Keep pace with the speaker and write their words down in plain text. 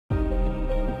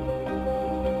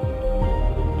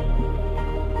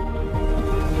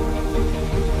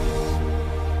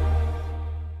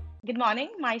Good morning.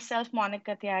 Myself,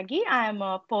 Monica Tyagi. I am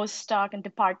a postdoc in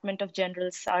Department of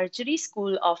General Surgery,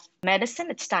 School of Medicine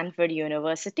at Stanford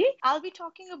University. I'll be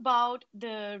talking about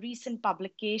the recent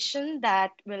publication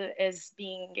that is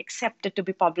being accepted to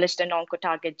be published in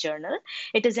Oncotarget Journal.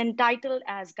 It is entitled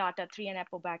as GATA3 and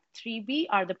ApoBac3B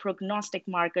are the prognostic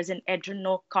markers in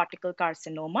adrenocortical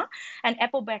carcinoma, and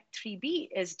ApoBac3B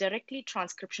is directly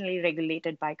transcriptionally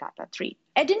regulated by GATA3.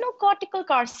 Adenocortical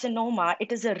carcinoma,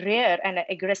 it is a rare and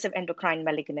aggressive endocrine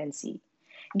malignancy.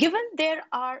 Given there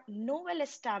are no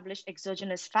well-established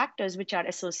exogenous factors which are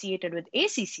associated with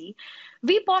ACC,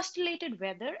 we postulated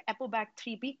whether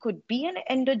ApoBac3B could be an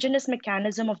endogenous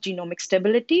mechanism of genomic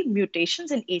stability,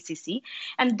 mutations in ACC,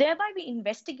 and thereby we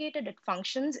investigated its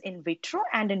functions in vitro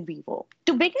and in vivo.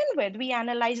 To begin with, we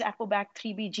analyzed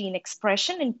ApoBac3B gene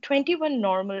expression in 21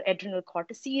 normal adrenal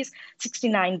cortices,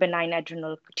 69 benign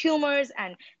adrenal tumors,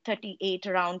 and 38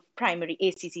 around primary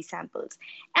ACC samples.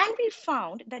 And we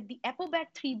found that the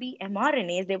ApoBac3B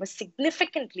mRNAs, they were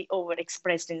significantly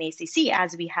overexpressed in ACC,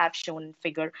 as we have shown in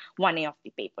figure 1A of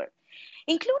the paper.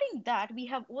 Including that, we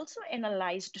have also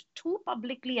analyzed two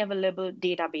publicly available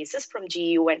databases from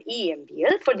GEO and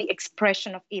EMBL for the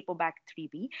expression of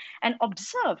ApoBac3B and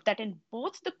observed that in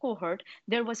both the cohort,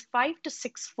 there was 5 to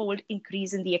 6-fold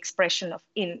increase in the expression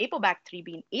in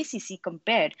ApoBac3B in ACC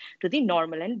compared to the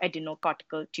normal and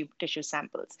adenocortical tissue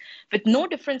samples, with no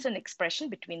difference in expression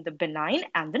between the benign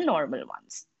and the normal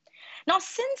ones. Now,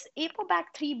 since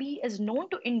ApoBac3B is known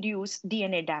to induce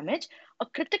DNA damage, a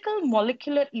critical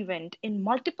molecular event in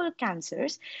multiple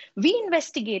cancers, we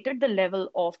investigated the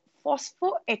level of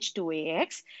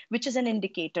phospho-H2AX, which is an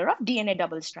indicator of DNA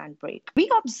double-strand break. We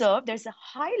observed there's a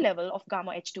high level of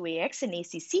gamma H2AX in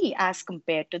ACC as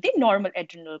compared to the normal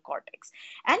adrenal cortex,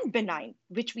 and benign,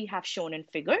 which we have shown in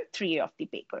figure 3 of the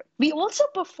paper. We also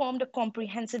performed a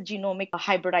comprehensive genomic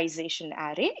hybridization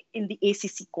array in the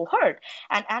ACC cohort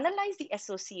and analyzed the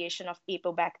association of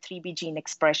ApoBac3B gene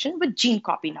expression with gene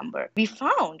copy number. We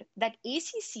found that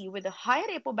ACC with a higher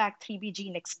ApoBac3B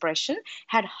gene expression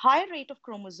had higher rate of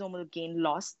chromosomal gain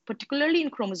loss, particularly in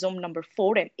chromosome number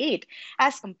 4 and 8,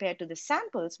 as compared to the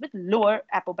samples with lower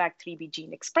ApoBac3B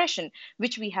gene expression,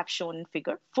 which we have shown in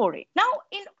figure 4A. Now,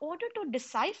 in order to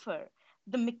decipher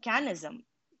the mechanism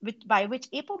by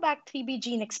which ApoBac3B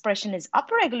gene expression is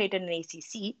upregulated in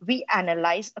ACC, we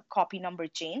analyzed a copy number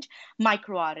change,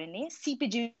 microRNA,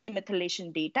 CpG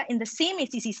methylation data in the same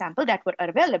ACC sample that were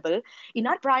available in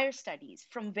our prior studies,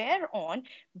 from where on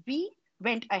we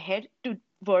went ahead to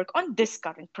work on this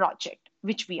current project,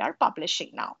 which we are publishing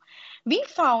now. We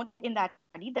found in that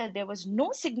study that there was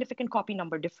no significant copy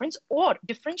number difference or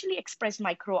differentially expressed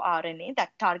microRNA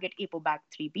that target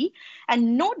ApoBac3B,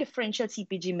 and no differential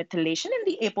CpG methylation in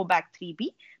the ApoBac3B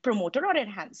promoter or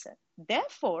enhancer.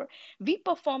 Therefore, we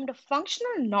performed a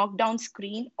functional knockdown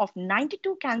screen of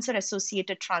 92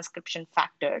 cancer-associated transcription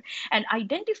factor and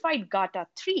identified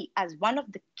GATA3 as one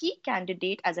of the key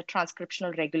candidates as a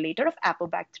transcriptional regulator of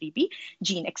ApoBac3B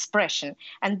gene expression.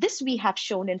 And this we have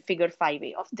shown in figure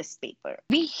 5A of this paper.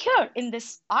 We here in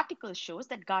this article shows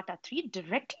that GATA3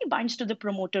 directly binds to the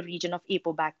promoter region of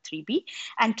ApoBac3B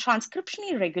and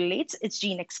transcriptionally regulates its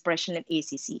gene expression in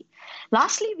ACC.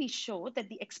 Lastly, we show that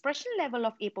the expression level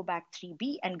of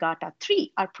ApoBac3B and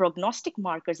GATA3 are prognostic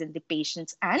markers in the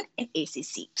patients and in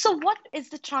ACC. So what is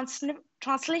the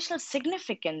translational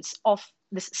significance of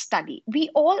this study? We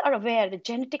all are aware that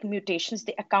genetic mutations,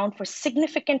 they account for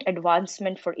significant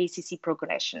advancement for ACC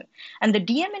progression. And the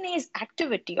deaminase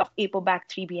activity of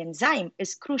ApoBac3B enzyme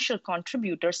is crucial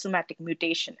contributor to somatic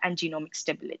mutation and genomic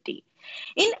stability.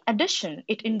 In addition,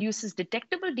 it induces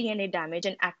detectable DNA damage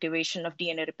and activation of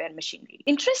DNA repair machinery.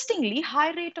 Interestingly,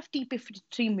 high rate of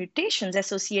TP53 mutations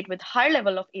associate with high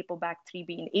level of ApoBac3B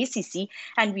in ACC,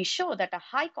 and we show that a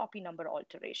high copy number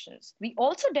alterations. We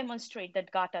also demonstrate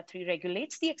that GATA3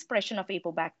 regulates the expression of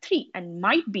ApoBac3 and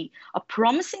might be a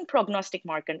promising prognostic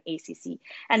marker in ACC.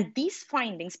 And these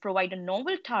findings provide a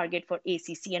novel target for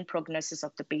ACC and prognosis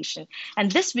of the patient.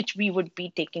 And this which we would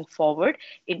be taking forward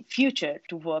in future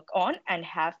to work on and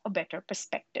have a better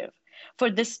perspective. For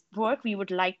this work, we would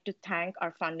like to thank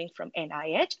our funding from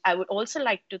NIH. I would also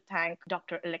like to thank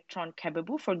Dr. Electron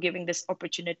Kebabu for giving this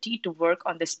opportunity to work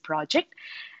on this project.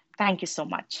 Thank you so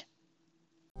much.